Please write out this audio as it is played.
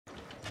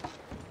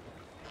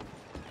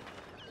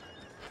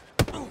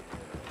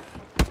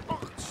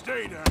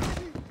Stay down.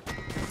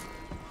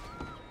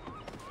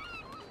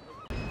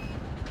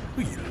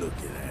 Who you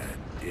looking at,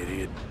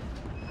 idiot?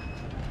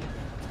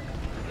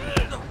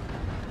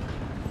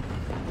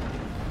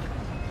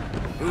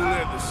 Who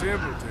let the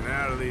simpleton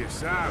out of the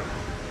asylum?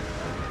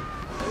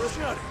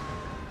 Shut it.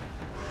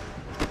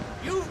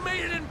 You've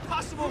made it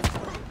impossible.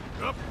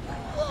 Up.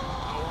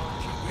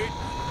 Keep it.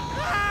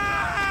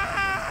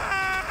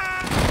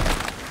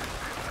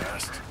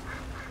 Fast.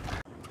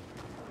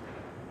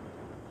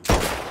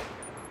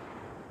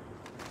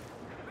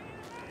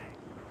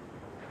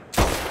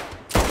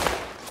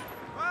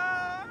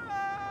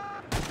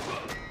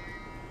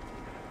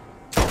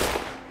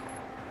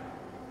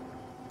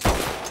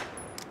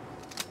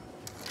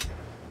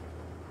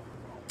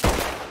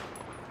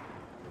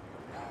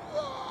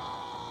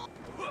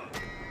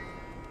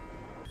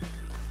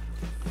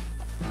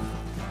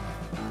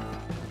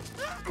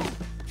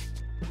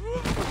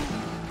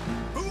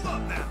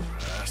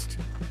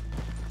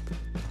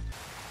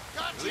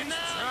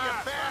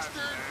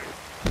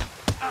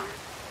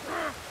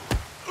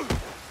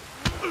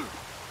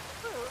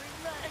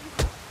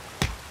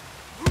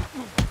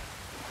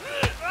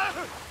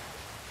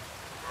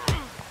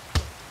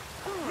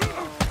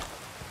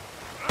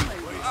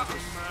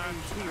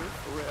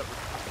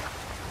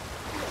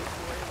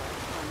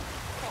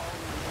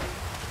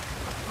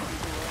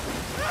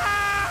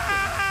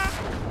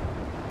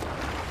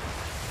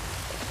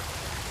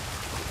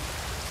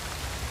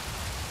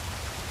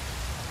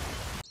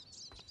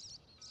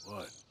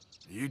 What?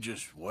 You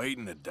just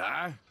waiting to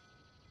die?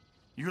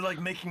 You like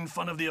making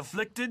fun of the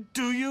afflicted,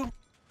 do you?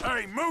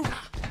 Hey, move!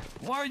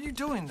 Why are you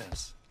doing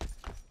this?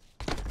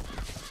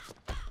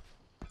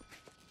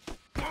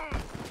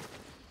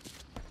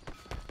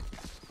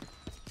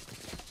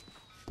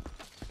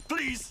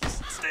 Please,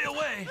 stay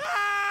away!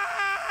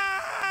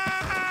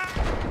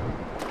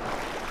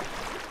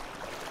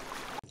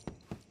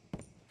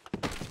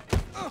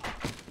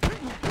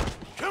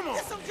 Come on!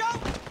 Get some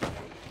joke!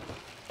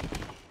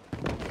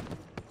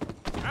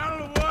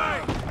 Out of the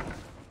way!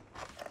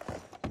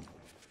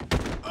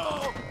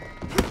 Oh!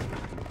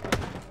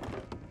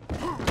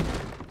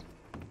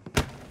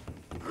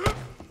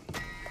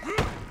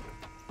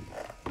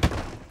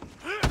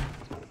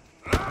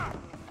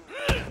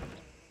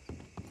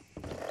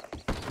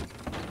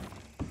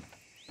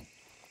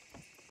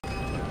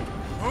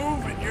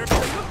 Move and you're...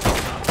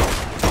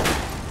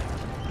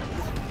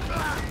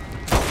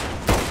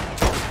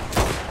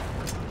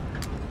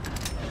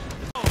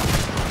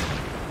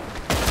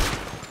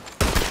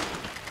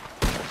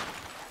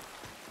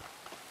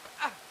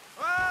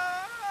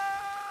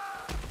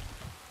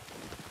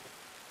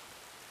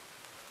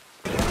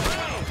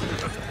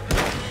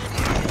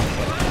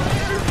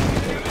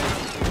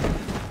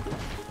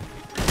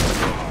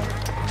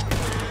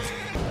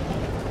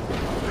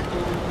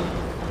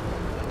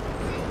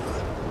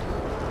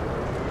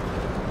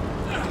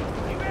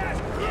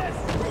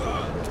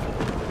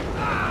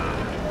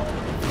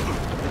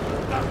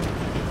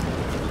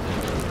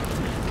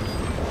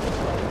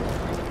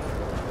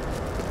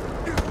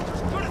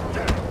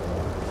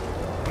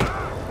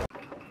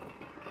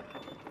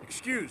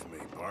 Excuse me,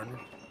 partner.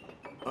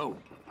 Oh,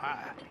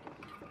 hi.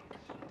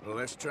 Well,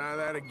 let's try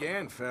that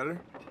again,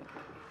 feller.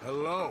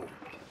 Hello.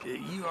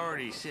 You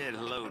already said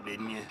hello,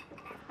 didn't you?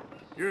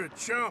 You're a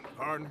chump,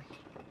 partner.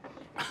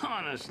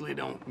 Honestly,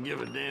 don't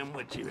give a damn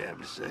what you have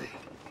to say.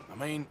 I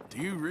mean, do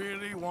you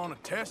really want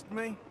to test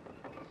me?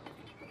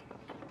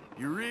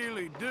 You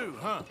really do,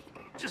 huh?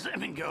 Just let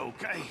me go,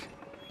 okay?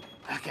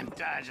 I can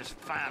die just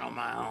fine on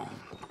my own.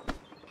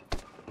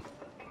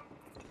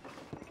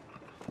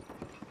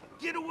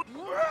 Get away!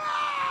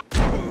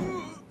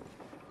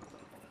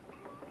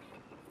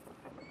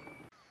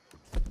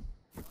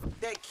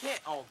 That can't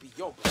all be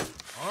your blade.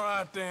 All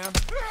right, then.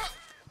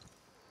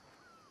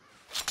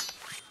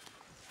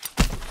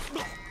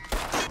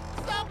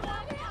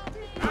 Someone help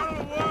me! Out of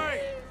the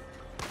way!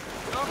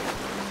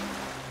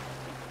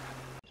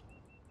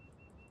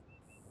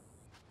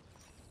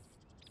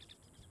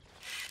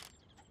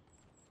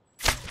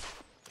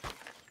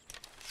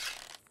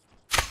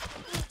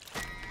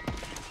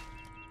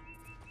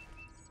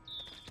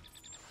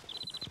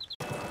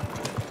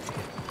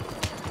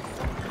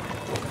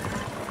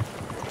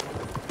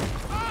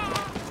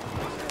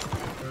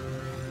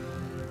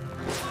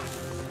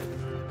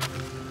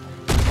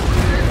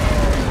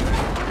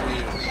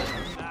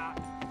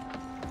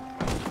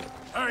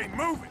 Hey,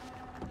 move it!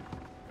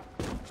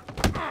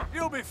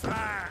 You'll be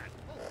fine.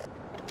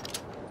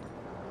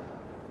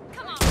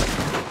 Come on!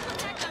 Put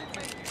that gun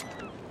free.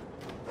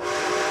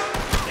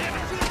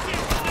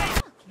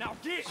 Now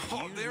get!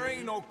 Oh, there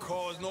ain't no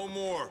cause no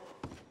more.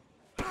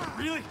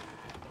 Really?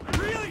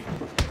 Really?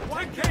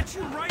 Why can't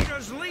you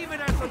writers leave it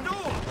at the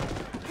door?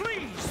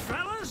 Please,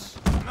 fellas!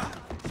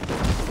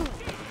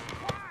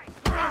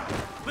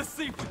 Let's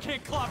see if we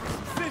can't clobber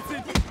some sense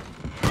in.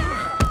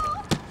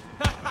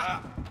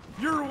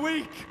 You're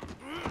weak!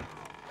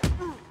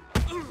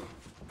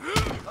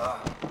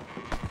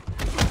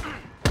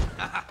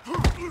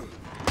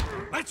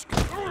 Let's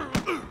go!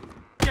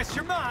 Guess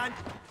you're mine!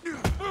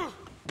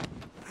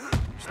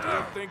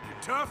 Still think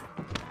you're tough?